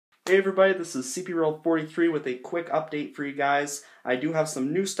Hey everybody, this is CPR43 with a quick update for you guys. I do have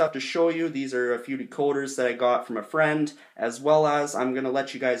some new stuff to show you. These are a few decoders that I got from a friend, as well as I'm going to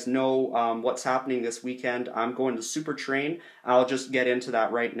let you guys know what's happening this weekend. I'm going to SuperTrain. I'll just get into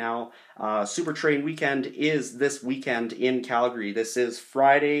that right now. SuperTrain weekend is this weekend in Calgary. This is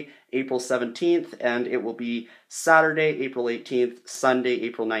Friday, April 17th, and it will be Saturday, April 18th, Sunday,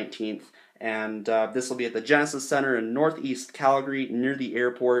 April 19th. And this will be at the Genesis Center in Northeast Calgary near the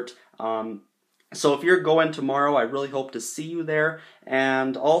airport. So if you're going tomorrow, I really hope to see you there.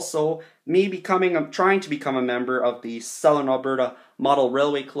 And also, I'm trying to become a member of the Southern Alberta Model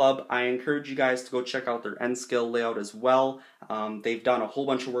Railway Club. I encourage you guys to go check out their N-scale layout as well. They've done a whole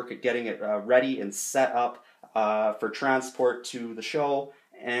bunch of work at getting it ready and set up for transport to the show.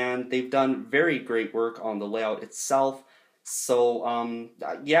 And they've done very great work on the layout itself. So,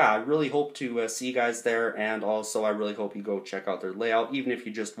 yeah, I really hope to see you guys there, and also I really hope you go check out their layout, even if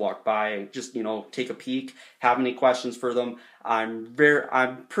you just walk by and just, take a peek, have any questions for them.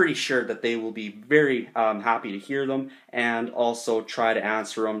 I'm pretty sure that they will be very happy to hear them, and also try to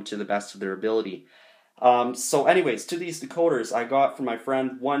answer them to the best of their ability. So anyways, to these decoders, I got from my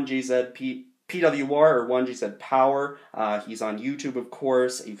friend 1GZ PWR or 1GZ Power. He's on YouTube, of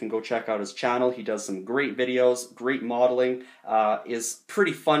course. You can go check out his channel. He does some great videos, great modeling, is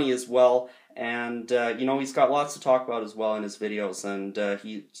pretty funny as well, and he's got lots to talk about as well in his videos, and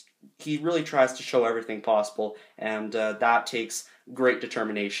he really tries to show everything possible, and that takes great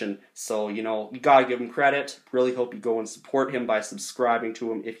determination. So, you gotta give him credit. Really hope you go and support him by subscribing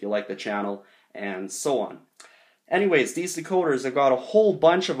to him if you like the channel, and so on. Anyways, these decoders, I got a whole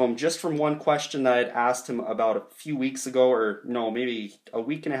bunch of them just from one question that I'd asked him about a few weeks ago, or no, maybe a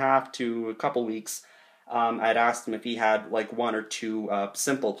week and a half to a couple weeks. I'd asked him if he had like one or two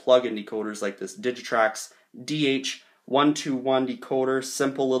simple plug-in decoders like this Digitrax DH121 decoder,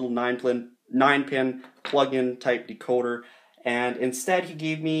 simple little 9-pin plug-in type decoder. And instead he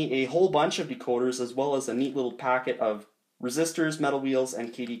gave me a whole bunch of decoders as well as a neat little packet of resistors, metal wheels,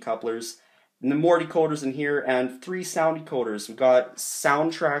 and KD couplers. And then more decoders in here, and 3 sound decoders. We've got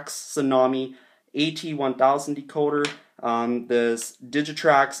Soundtrax Tsunami AT1000 decoder, this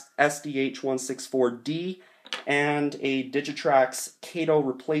Digitrax SDH164D, and a Digitrax Kato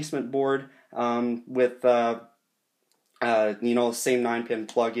replacement board with same 9-pin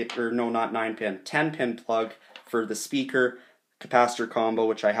plug, or no, not 9-pin, 10-pin plug for the speaker capacitor combo,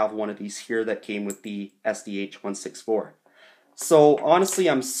 which I have one of these here that came with the SDH164. So honestly,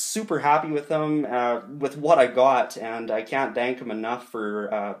 I'm super happy with him, with what I got, and I can't thank him enough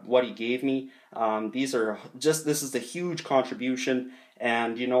for what he gave me. This is a huge contribution,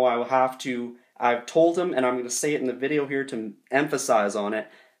 and I've told him, and I'm going to say it in the video here to emphasize on it,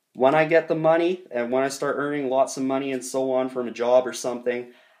 when I get the money, and when I start earning lots of money and so on from a job or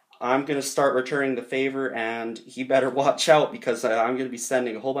something, I'm going to start returning the favor, and he better watch out, because I'm going to be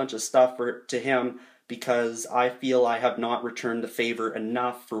sending a whole bunch of stuff to him, because I feel I have not returned the favor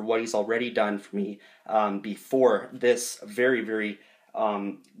enough for what he's already done for me before this very, very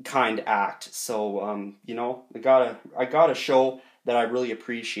kind act. So, I gotta show that I really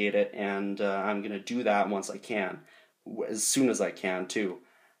appreciate it, and I'm gonna do that once I can, as soon as I can too.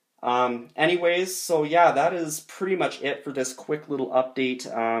 Anyways, so yeah, that is pretty much it for this quick little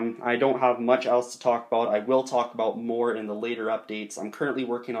update. I don't have much else to talk about. I will talk about more in the later updates. I'm currently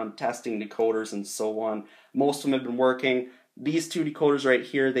working on testing decoders and so on. Most of them have been working. These 2 decoders right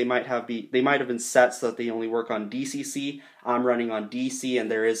here, they might have been set so that they only work on DCC. I'm running on DC,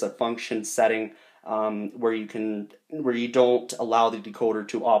 and there is a function setting where you don't allow the decoder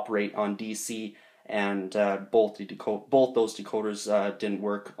to operate on DC. And both those decoders didn't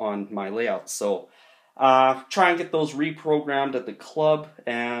work on my layout. So try and get those reprogrammed at the club,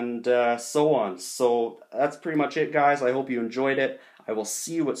 and so on. So that's pretty much it, guys. I hope you enjoyed it. I will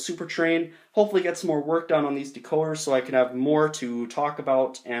see you at SuperTrain. Hopefully get some more work done on these decoders so I can have more to talk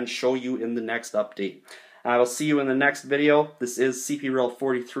about and show you in the next update. I will see you in the next video. This is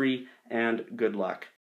CPRL43, and good luck.